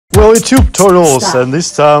Well, YouTube turtles, and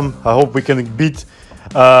this time I hope we can beat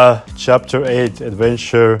chapter 8,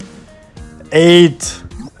 adventure 8.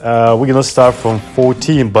 We're gonna start from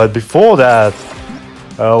 14, but before that,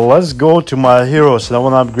 let's go to my heroes. And I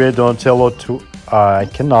wanna upgrade Donatello to. I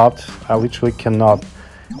cannot. I literally cannot.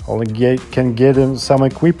 Only can get him some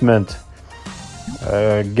equipment.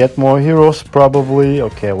 Get more heroes probably.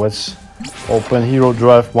 Okay, let's open hero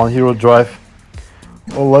drive. One hero drive.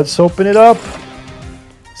 Oh, let's open it up.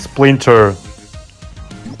 Splinter.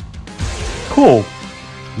 Cool.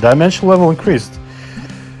 Dimension level increased.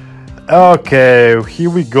 Okay, here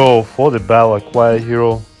we go for the battle. Acquire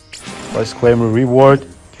hero. Let's claim a reward.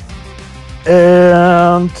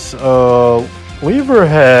 And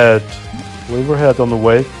Leverhead. Leverhead on the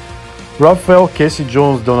way. Raphael, Casey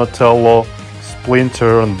Jones, Donatello,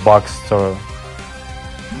 Splinter, and Baxter.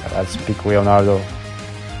 Let's pick Leonardo.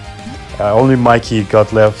 Only Mikey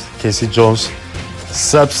got left. Casey Jones.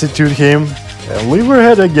 Substitute him. And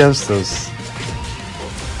Leverhead against us.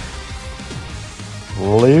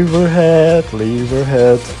 Leverhead.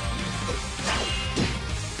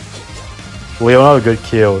 Leonardo got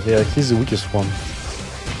killed. Yeah, he's the weakest one.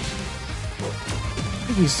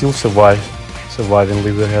 He still surviving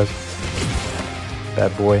Leverhead.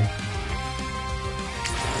 Bad boy.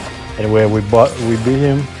 Anyway, we beat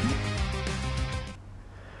him.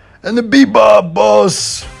 And the Bebop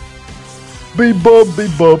boss.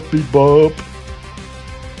 Bebop.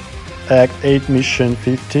 Act 8, mission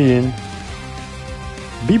 15.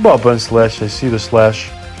 Bebop and Slash, I see the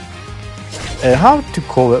Slash. And how to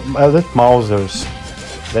call it? That Mausers.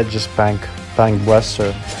 That just Pank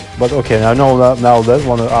Blaster. But okay, I know that now that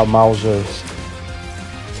one are Mausers.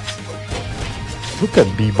 Look at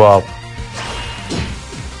Bebop.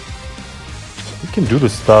 He can do the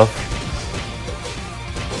stuff.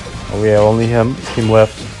 Oh yeah, only him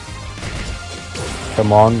left.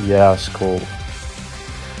 Come on, yes, cool.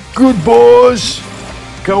 Good boys!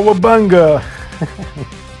 Kawabanga!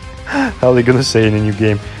 How are they gonna say in a new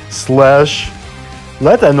game? Slash.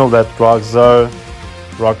 Let I know that Rockstar,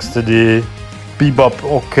 Rocksteady, Bebop.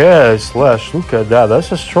 Okay, Slash. Look at that.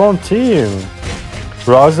 That's a strong team.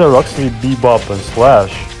 Rockstar, Rocksteady, Bebop, and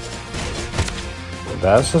Slash.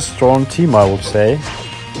 That's a strong team, I would say.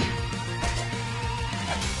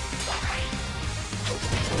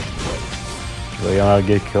 Leonardo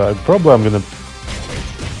get killed. Probably I'm gonna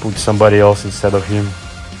put somebody else instead of him.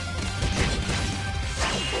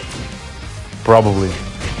 Probably.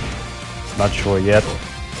 Not sure yet.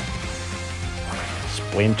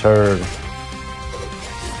 Splinter.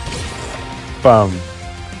 Bam.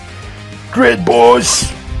 Great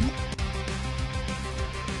boys!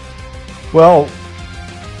 Well,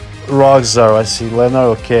 Rockstar, I see.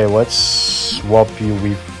 Leonardo, okay, let's swap you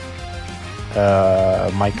with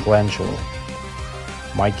Michelangelo.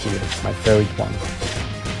 Mikey, my favorite one.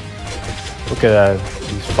 Look at that,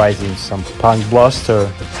 he's fighting some Punk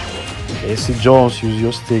Blaster. Casey Jones, use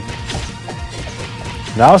your stick.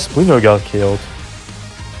 Now Splinter got killed.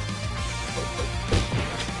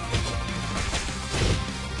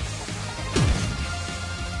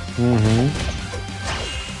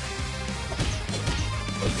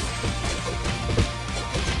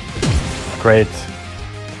 Great.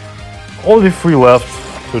 Only 3 left.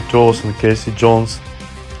 Turtles and Casey Jones.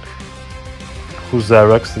 Who's that?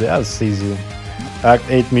 Rocksteady? That's easy. Act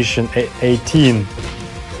 8, mission 18.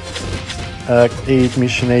 Act 8,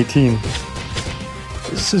 mission 18.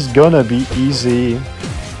 This is gonna be easy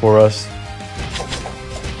for us.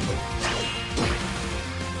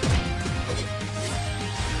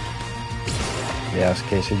 Yes,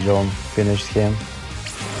 Casey Jones finished him.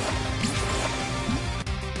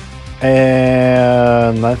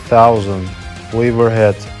 And 9,000.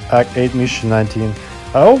 Leverhead. Act 8, mission 19.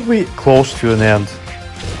 I'll be close to an end.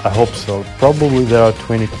 I hope so. Probably there are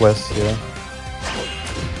 20 quests here.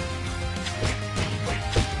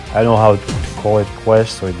 I don't know how to call it,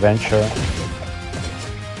 quest or adventure.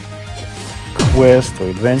 Quest or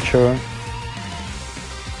adventure.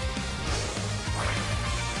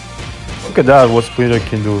 Look at that, what Splinter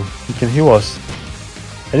can do. He can heal us.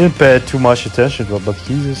 I didn't pay too much attention to it, but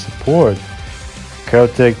he's a support.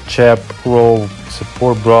 Karate Chap Roll,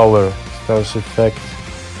 support brawler, status effect,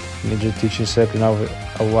 major teaching set, now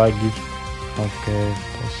I like it. Okay,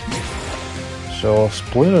 so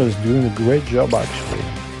Splinter is doing a great job actually.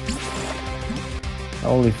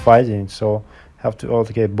 Not only fighting, so have to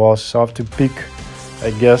okay boss. So I have to pick,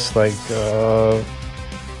 I guess, like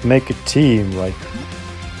make a team, like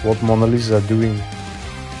what Mona Lisa are doing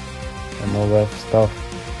and all that stuff.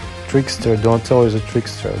 Trickster, Donatello is a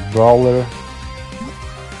trickster. Brawler,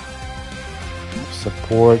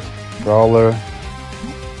 support, brawler,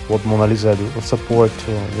 what Mona Lisa do. Support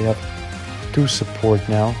too. We have 2 support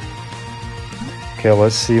now. Okay,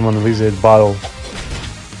 let's see Mona Lisa at battle.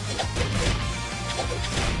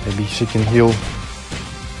 Maybe she can heal.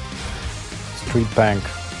 Street bank.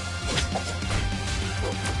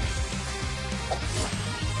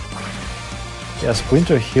 Yeah,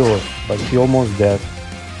 Splinter healer, but he almost dead.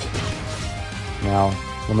 Now,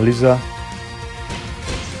 Mona Lisa.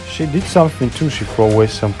 She did something too. She threw away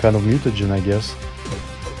some kind of mutagen, I guess.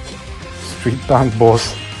 Street bank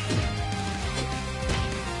boss.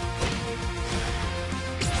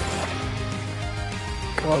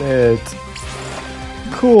 Got it.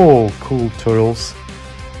 Cool, cool turtles.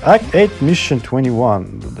 Act 8, mission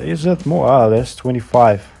 21. Is that more? Ah, that's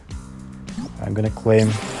 25. I'm gonna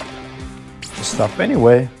claim the stuff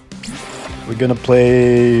anyway. We're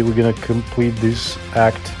gonna complete this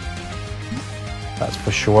act. That's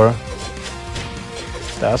for sure.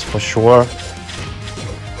 That's for sure.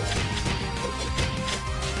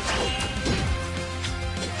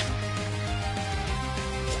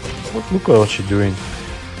 Look at what she's doing.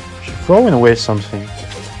 She's throwing away something.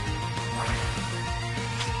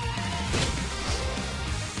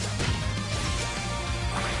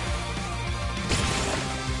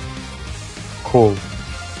 Cool.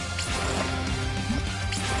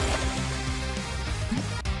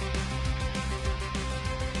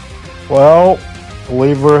 Well,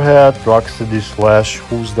 Leverhead, Rocksteady Slash,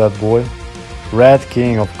 who's that boy? Red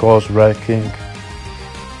King, of course, Red King.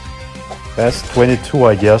 That's 22,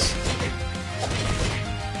 I guess.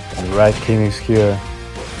 And Red King is here.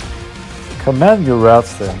 Command your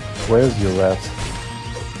rats then. Where's your rats?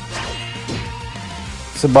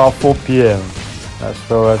 It's about 4 PM. Let's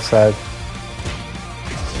throw outside.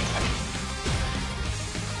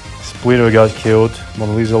 Splinter got killed.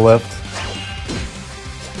 Mona Lisa left.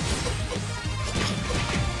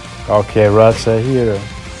 Okay, rats are here.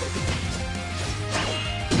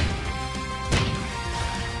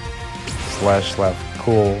 Slash left.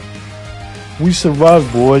 Cool. We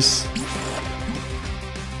survived, boys.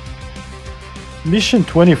 Mission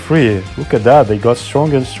 23. Look at that. They got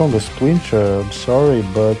stronger and stronger. Splinter. I'm sorry,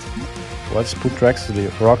 but let's put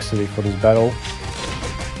Rocksteady for this battle.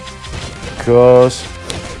 Because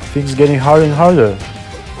things getting harder and harder.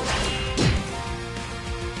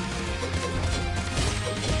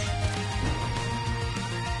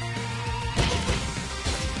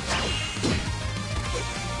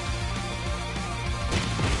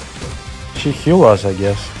 She healed us, I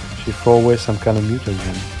guess. She threw away some kind of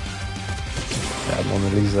mutagen. Yeah, Mona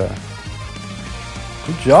Lisa.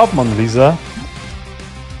 Good job, Mona Lisa.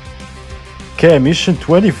 Okay, mission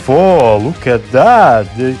 24. Look at that.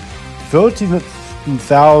 The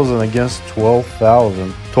 13,000 against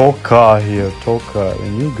 12,000. Tokka here. Tokka, the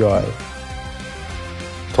new guy.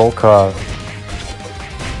 Tokka.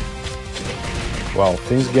 Wow,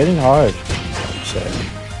 things getting hard, I'd say.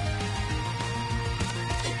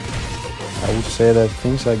 I would say that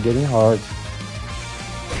things are getting hard.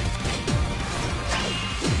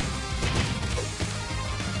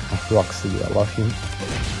 Roxy, I love him.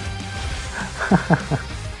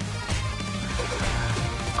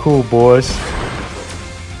 Cool, boys.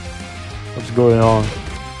 What's going on?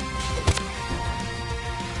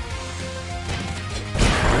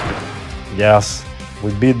 Yes,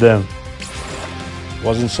 we beat them.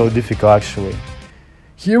 Wasn't so difficult actually.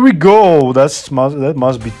 Here we go. That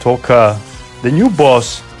must be Tokka, the new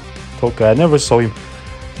boss. Tokka, I never saw him.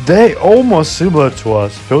 They almost similar to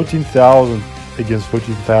us. 13,000 against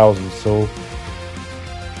 14,000. So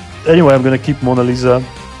anyway, I'm gonna keep Mona Lisa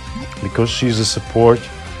because she's a support.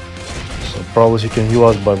 So probably she can heal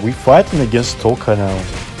us. But we fighting against Tokka now.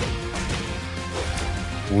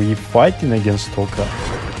 We fighting against Tokka.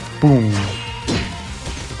 Boom.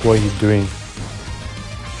 Look what he's doing.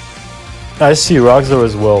 I see Roxor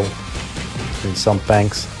as well in some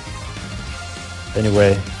tanks.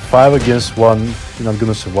 Anyway, 5 against 1, you're not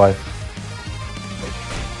gonna survive.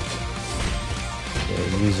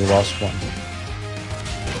 Okay, use the last one.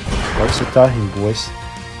 Let's attack him, boys.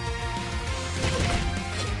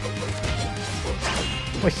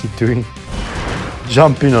 What's he doing?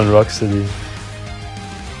 Jumping on Rocksteady.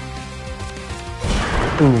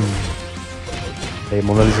 Boom. Hey,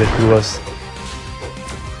 Mona Lisa heal us.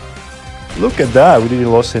 Look at that, we didn't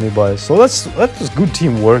lose anybody. So that was good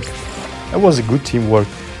teamwork. That was a good teamwork.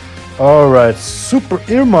 Alright, Super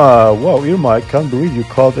Irma. Wow, Irma, I can't believe you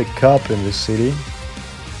caught a cup in this city.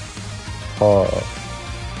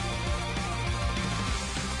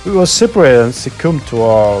 We will separate and succumb to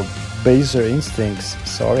our baser instincts.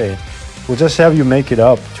 Sorry. We'll just have you make it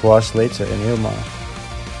up to us later in Irma.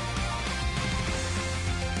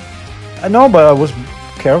 I know, but I was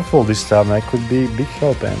careful this time. I could be big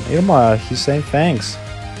help. And Irma, he's saying thanks.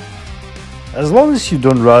 As long as you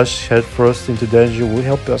don't rush headfirst into danger, will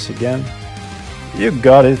help us again. You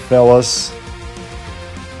got it, fellas.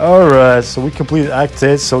 Alright, so we completed Act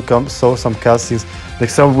 8, so some cutscenes.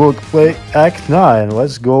 Next time we'll play Act 9.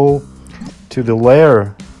 Let's go to the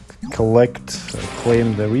lair,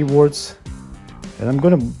 claim the rewards. And I'm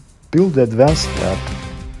gonna build the advanced map.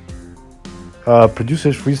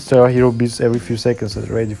 Produces 3-star hero beats every few seconds at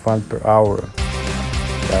a rate defined per hour.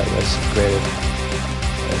 Yeah, let's upgrade it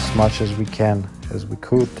as much as we can, as we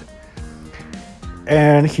could.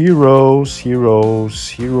 And heroes.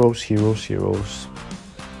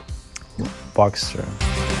 Boxer.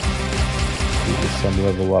 Some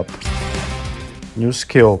level up. New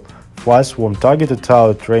skill. Fly Swarm. Target a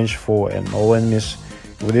tile at range 4 and all enemies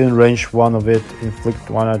within range 1 of it inflict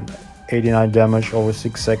 189 damage over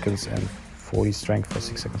 6 seconds and 40 strength for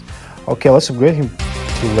 6 seconds. Okay, let's upgrade him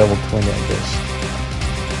to level 20, I guess.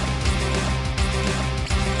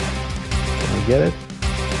 Can we get it?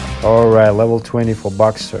 Alright, level 20 for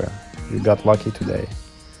Boxer. You got lucky today.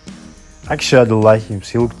 Actually, I don't like him.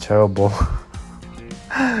 He looked terrible.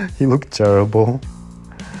 He looked terrible.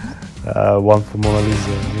 One for Mona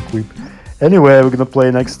Lisa equip. Anyway, we're gonna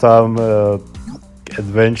play next time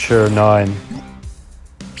Adventure 9.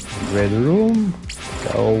 Great room.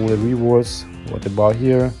 Got all the rewards. What about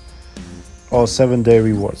here? Oh, 7-day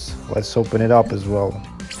rewards. Let's open it up as well.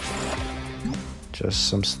 Just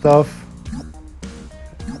some stuff.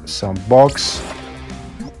 Some box.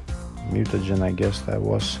 Mutagen, I guess that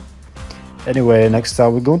was. Anyway, next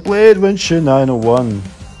time we're gonna play Adventure 901.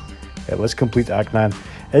 Yeah, let's complete Act 9.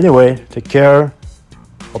 Anyway, take care.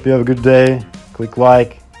 Hope you have a good day. Click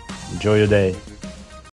like. Enjoy your day.